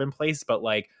that I have in place. But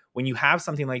like when you have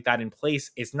something like that in place,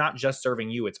 it's not just serving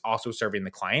you, it's also serving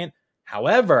the client.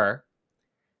 However,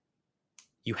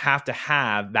 you have to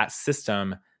have that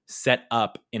system set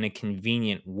up in a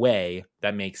convenient way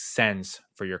that makes sense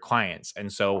for your clients.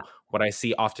 And so what I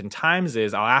see oftentimes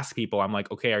is I'll ask people, I'm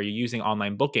like, okay, are you using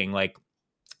online booking like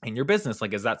in your business?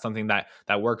 Like, is that something that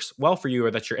works well for you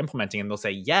or that you're implementing? And they'll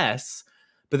say yes.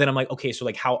 But then I'm like, okay, so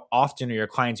like how often are your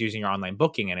clients using your online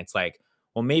booking? And it's like,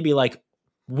 well, maybe like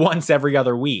once every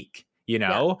other week, you Yeah.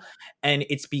 know? And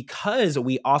it's because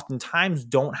we oftentimes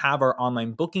don't have our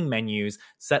online booking menus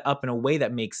set up in a way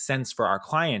that makes sense for our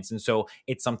clients. And so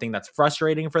it's something that's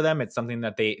frustrating for them. It's something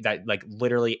that that like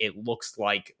literally it looks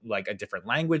like a different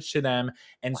language to them.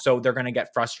 And so they're going to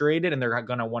get frustrated and they're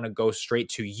going to want to go straight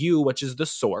to you, which is the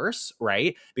source,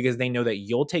 right? Because they know that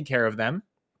you'll take care of them.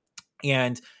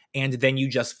 And then you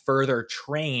just further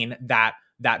train that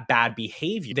bad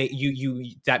behavior that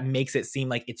you that makes it seem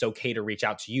like it's okay to reach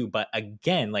out to you. But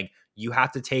again, like you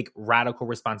have to take radical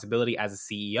responsibility as a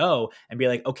CEO and be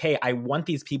like, okay, I want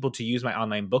these people to use my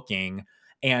online booking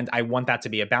and I want that to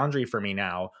be a boundary for me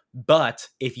now. But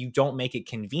if you don't make it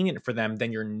convenient for them,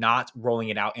 then you're not rolling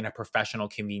it out in a professional,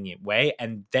 convenient way.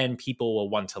 And then people will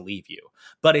want to leave you.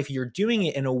 But if you're doing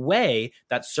it in a way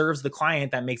that serves the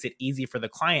client, that makes it easy for the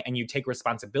client, and you take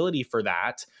responsibility for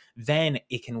that, then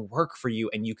it can work for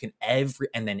you and you can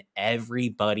and then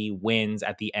everybody wins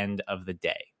at the end of the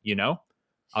day, you know?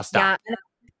 I'll Yeah. stop.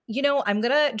 I'm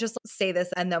going to just say this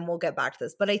and then we'll get back to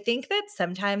this. But I think that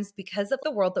sometimes because of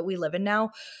the world that we live in now,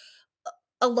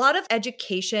 a lot of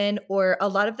education or a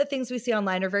lot of the things we see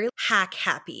online are very hack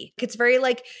happy. It's very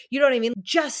like, you know what I mean?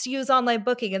 Just use online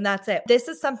booking and that's it. This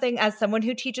is something, as someone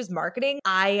who teaches marketing,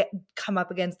 I come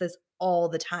up against this all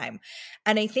the time.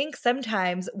 And I think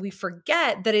sometimes we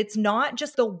forget that it's not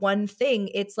just the one thing,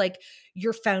 it's like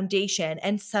your foundation.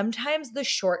 And sometimes the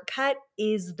shortcut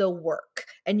is the work.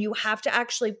 And you have to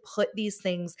actually put these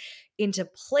things into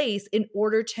place in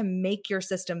order to make your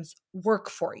systems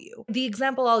work for you. The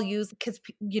example I'll use, because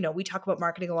we talk about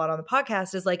marketing a lot on the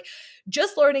podcast, is like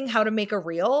just learning how to make a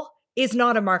reel is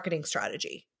not a marketing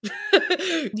strategy.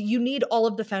 You need all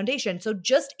of the foundation. So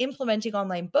just implementing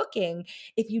online booking,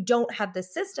 if you don't have the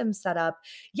system set up,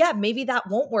 yeah, maybe that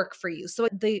won't work for you. So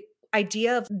the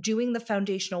idea of doing the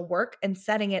foundational work and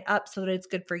setting it up so that it's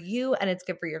good for you and it's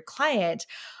good for your client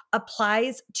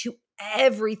applies to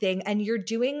everything. And you're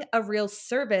doing a real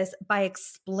service by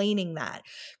explaining that.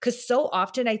 Because so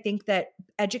often I think that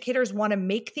educators want to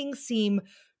make things seem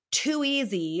too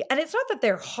easy. And it's not that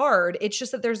they're hard, it's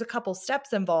just that there's a couple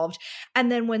steps involved. And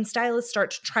then when stylists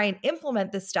start to try and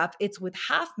implement this stuff, it's with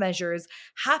half measures,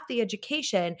 half the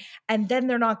education, and then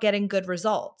they're not getting good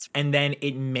results. And then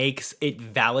it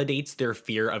validates their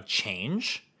fear of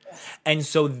change. And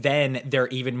so then they're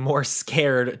even more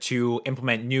scared to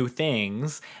implement new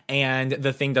things and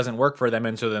the thing doesn't work for them.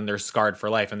 And so then they're scarred for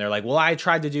life. And they're like, well, I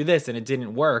tried to do this and it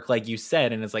didn't work, like you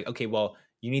said. And it's like, okay, well,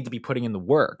 you need to be putting in the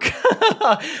work.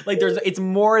 Like it's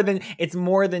more than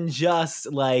just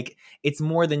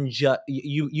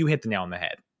you hit the nail on the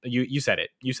head. You said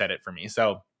it for me.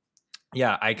 So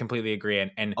yeah, I completely agree.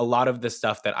 And a lot of the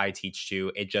stuff that I teach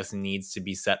to, it just needs to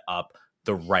be set up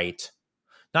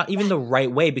not even the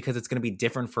right way, because it's going to be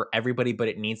different for everybody, but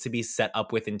it needs to be set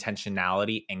up with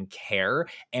intentionality and care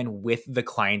and with the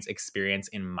client's experience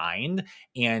in mind.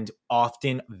 And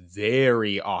often,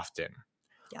 very often,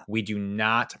 we do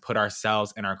not put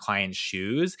ourselves in our client's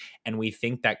shoes, and we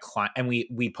think that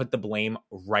we put the blame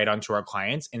right onto our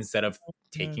clients instead of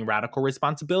taking radical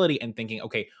responsibility and thinking,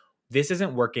 okay, this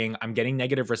isn't working. I'm getting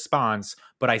negative response,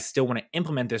 but I still want to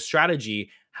implement this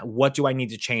strategy. What do I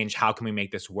need to change? How can we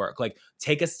make this work? Like,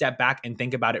 take a step back and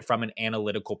think about it from an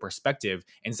analytical perspective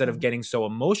instead of getting so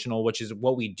emotional, which is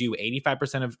what we do.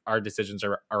 85% of our decisions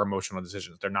are emotional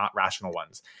decisions. They're not rational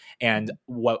ones. And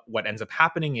what ends up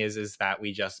happening is that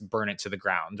we just burn it to the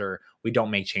ground, or we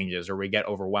don't make changes, or we get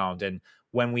overwhelmed. And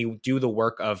when we do the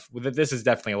work of, this is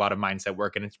definitely a lot of mindset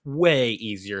work, and it's way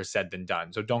easier said than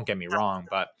done. So don't get me wrong,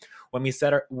 but when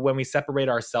we separate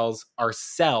ourselves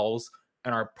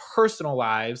and our personal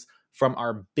lives from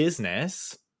our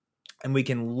business, and we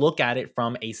can look at it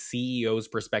from a CEO's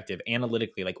perspective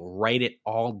analytically, like write it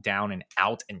all down and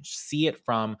out and see it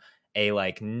from a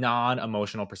like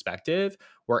non-emotional perspective,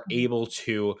 we're Mhm. able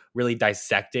to really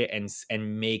dissect it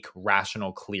and make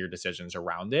rational, clear decisions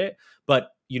around it. But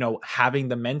having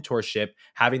the mentorship,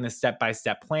 having the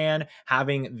step-by-step plan,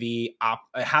 having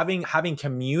having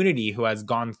community who has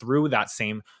gone through that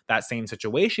same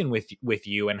situation with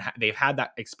you, and they've had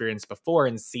that experience before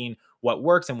and seen what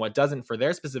works and what doesn't for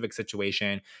their specific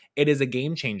situation, it is a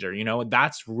game changer.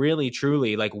 That's really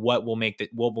truly like what will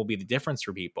be the difference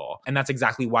for people. And that's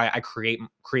exactly why I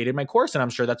created my course. And I'm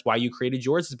sure that's why you created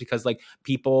yours, is because like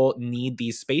people need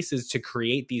these spaces to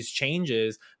create these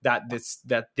changes that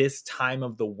this time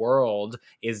of the world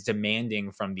is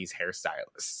demanding from these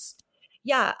hairstylists.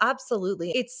 Yeah,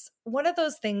 absolutely. It's one of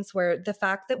those things where the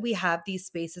fact that we have these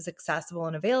spaces accessible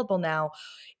and available now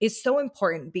is so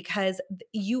important, because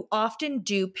you often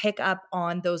do pick up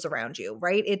on those around you,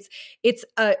 right? It's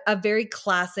a very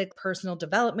classic personal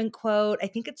development quote. I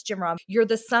think it's Jim Rohn. You're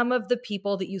the sum of the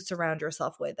people that you surround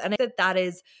yourself with. And I think that that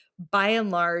is by and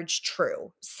large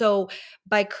true. So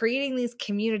by creating these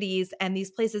communities and these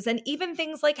places, and even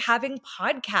things like having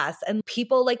podcasts and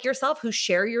people like yourself who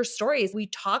share your stories, we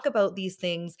talk about these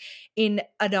things in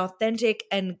an authentic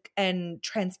and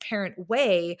transparent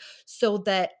way, so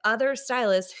that other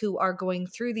stylists who are going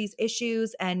through these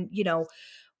issues and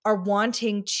are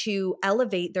wanting to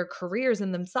elevate their careers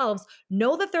and themselves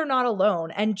know that they're not alone.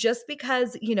 And just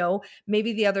because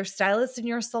maybe the other stylists in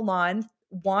your salon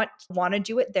want to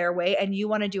do it their way and you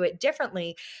want to do it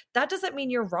differently, that doesn't mean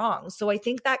you're wrong. So I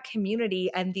think that community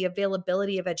and the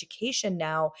availability of education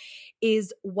now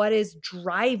is what is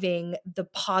driving the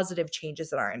positive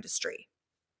changes in our industry.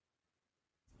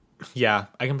 Yeah,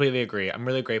 I completely agree. I'm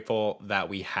really grateful that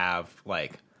we have I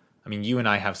mean, you and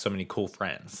I have so many cool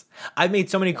friends. I've made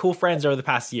so many cool friends over the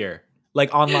past year,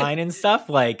 like online and stuff.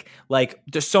 Like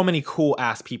there's so many cool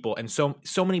ass people, and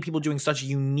so many people doing such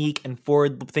unique and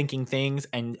forward thinking things,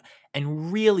 and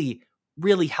really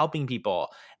really helping people.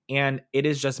 And it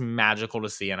is just magical to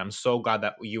see. And I'm so glad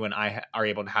that you and I are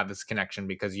able to have this connection,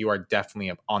 because you are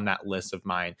definitely on that list of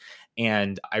mine.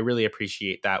 And I really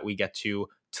appreciate that we get to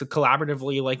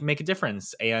collaboratively like make a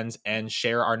difference and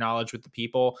share our knowledge with the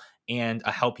people, and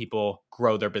help people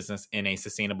grow their business in a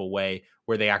sustainable way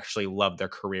where they actually love their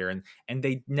career, and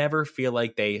they never feel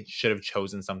like they should have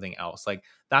chosen something else. Like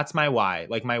that's my why.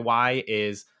 Like my why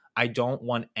is, I don't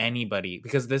want anybody,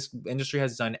 because this industry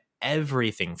has done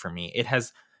everything for me. It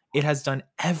has done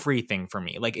everything for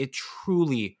me. Like it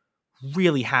truly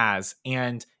really has,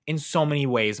 and in so many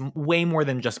ways, way more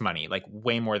than just money, like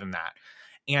way more than that.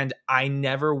 And I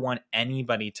never want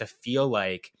anybody to feel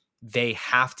like they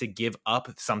have to give up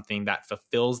something that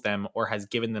fulfills them or has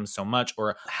given them so much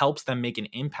or helps them make an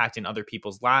impact in other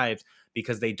people's lives,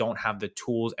 because they don't have the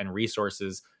tools and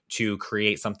resources to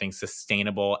create something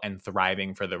sustainable and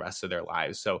thriving for the rest of their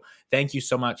lives. So thank you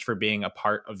so much for being a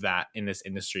part of that in this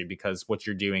industry, because what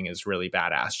you're doing is really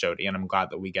badass, Jody. And I'm glad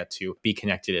that we get to be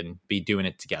connected and be doing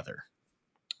it together.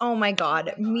 Oh my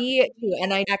God, me too.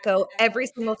 And I echo every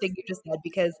single thing you just said,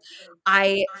 because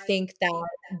I think that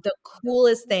the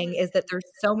coolest thing is that there's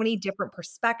so many different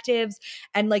perspectives.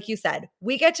 And like you said,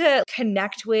 we get to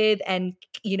connect with and,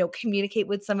 communicate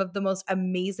with some of the most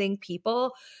amazing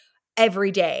people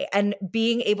every day, and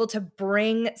being able to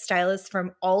bring stylists from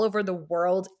all over the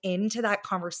world into that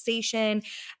conversation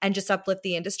and just uplift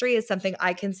the industry is something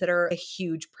I consider a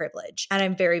huge privilege. And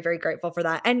I'm very, very grateful for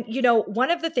that. And,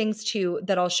 one of the things too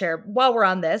that I'll share while we're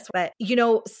on this, but,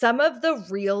 some of the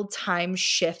real time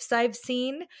shifts I've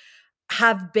seen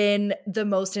have been the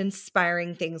most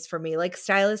inspiring things for me, like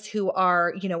stylists who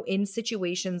are, in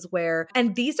situations where,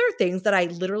 and these are things that I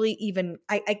literally even,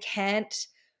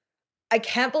 I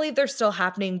can't believe they're still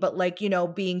happening, but like,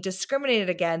 being discriminated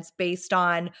against based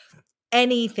on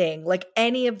anything, like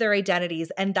any of their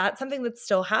identities. And that's something that's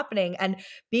still happening. And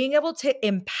being able to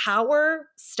empower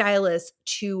stylists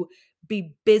to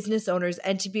be business owners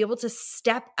and to be able to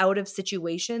step out of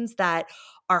situations that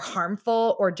are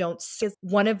harmful or don't is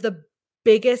one of the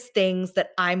biggest things that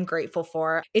I'm grateful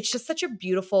for. It's just such a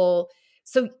beautiful,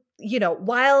 so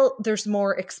while there's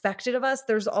more expected of us,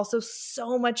 there's also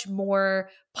so much more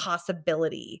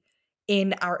possibility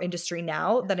in our industry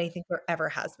now than I think there ever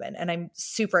has been. And I'm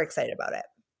super excited about it.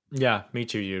 Yeah, me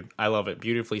too, dude. I love it.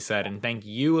 Beautifully said. And thank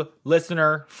you,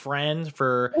 listener, friend,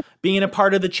 for being a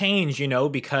part of the change,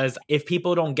 because if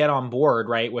people don't get on board,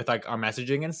 right, with like our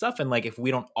messaging and stuff, and like if we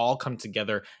don't all come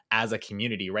together as a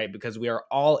community, right, because we are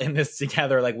all in this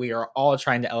together, like we are all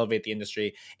trying to elevate the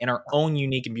industry in our own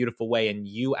unique and beautiful way. And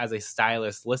you, as a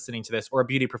stylist listening to this or a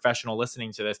beauty professional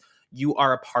listening to this, you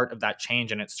are a part of that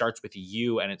change. And it starts with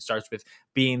you and it starts with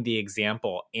being the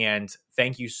example. And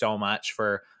thank you so much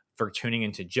for tuning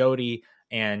into Jody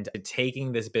and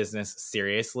taking this business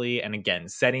seriously. And again,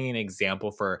 setting an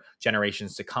example for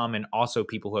generations to come and also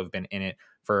people who have been in it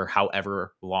for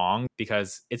however long,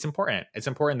 because it's important. It's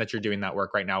important that you're doing that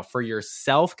work right now for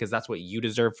yourself, because that's what you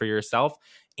deserve for yourself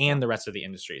and the rest of the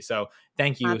industry. So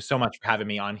thank you so much for having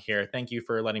me on here. Thank you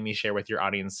for letting me share with your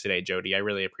audience today, Jody. I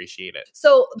really appreciate it.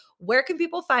 So where can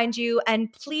people find you?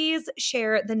 And please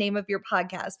share the name of your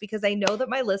podcast, because I know that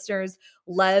my listeners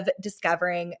love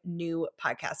discovering new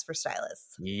podcasts for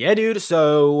stylists. Yeah, dude.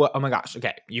 So, oh my gosh.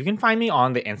 Okay. You can find me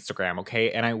on the Instagram.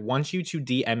 Okay. And I want you to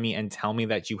DM me and tell me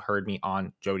that you heard me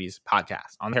on Jody's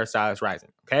podcast on Hairstylist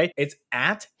Rising. Okay. It's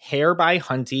at Hair by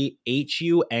Hunty,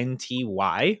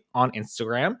 HUNTY on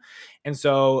Instagram. And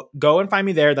so go and find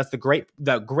me there. That's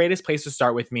the greatest place to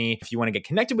start with me. If you want to get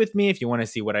connected with me, if you want to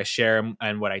see what I share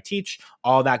and what I teach,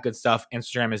 all that good stuff,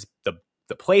 Instagram is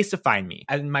the place to find me.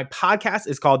 And my podcast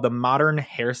is called the Modern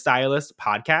Hairstylist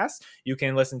Podcast. You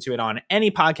can listen to it on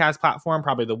any podcast platform,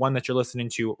 probably the one that you're listening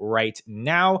to right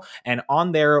now. And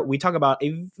on there, we talk about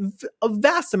a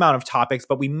vast amount of topics,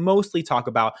 but we mostly talk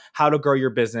about how to grow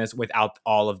your business without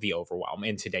all of the overwhelm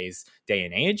in today's day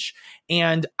and age.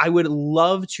 And I would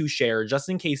love to share, just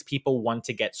in case people want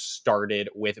to get started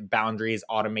with boundaries,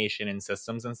 automation, and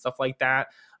systems and stuff like that,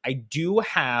 I do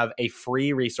have a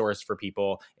free resource for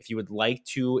people if you would like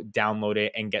to download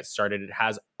it and get started. It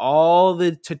has all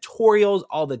the tutorials,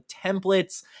 all the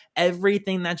templates,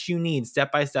 everything that you need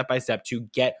step by step to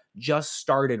get just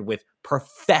started with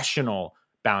professional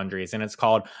boundaries. And it's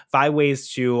called 5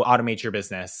 Ways to Automate Your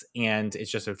Business. And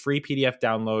it's just a free PDF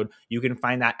download. You can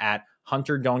find that at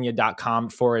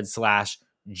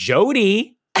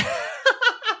hunterdonia.com/Jody.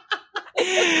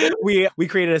 We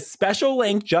created a special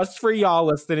link just for y'all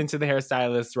listening to the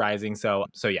Hairstylist Rising. So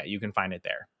yeah, you can find it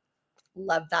there.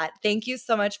 Love that. Thank you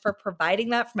so much for providing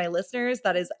that for my listeners.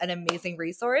 That is an amazing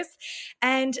resource.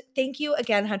 And thank you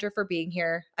again, Hunter, for being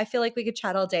here. I feel like we could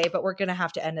chat all day, but we're going to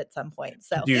have to end at some point.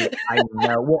 So, dude, I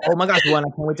know. Well, oh my gosh, I can't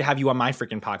wait to have you on my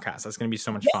freaking podcast. That's going to be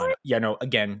so much fun. Yeah, no,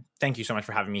 again, thank you so much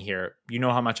for having me here. You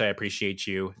know how much I appreciate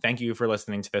you. Thank you for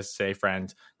listening to this today,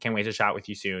 friend. Can't wait to chat with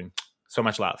you soon. So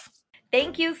much love.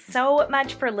 Thank you so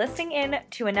much for listening in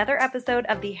to another episode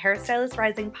of the Hairstylist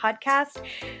Rising podcast.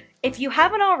 If you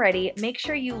haven't already, make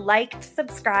sure you like,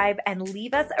 subscribe, and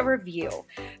leave us a review.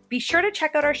 Be sure to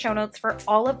check out our show notes for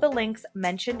all of the links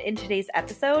mentioned in today's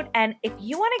episode. And if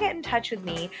you want to get in touch with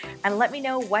me and let me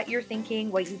know what you're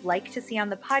thinking, what you'd like to see on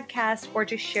the podcast, or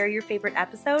just share your favorite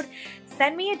episode,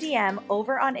 send me a DM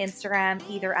over on Instagram,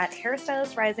 either at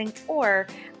Hairstylist Rising or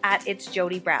at It's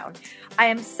Jody Brown. I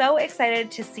am so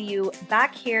excited to see you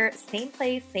back here, same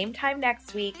place, same time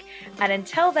next week. And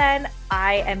until then,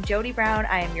 I am Jody Brown.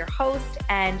 I am your host,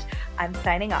 and I'm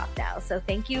signing off now. So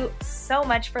thank you so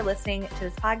much for listening to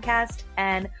this podcast,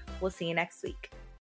 and we'll see you next week.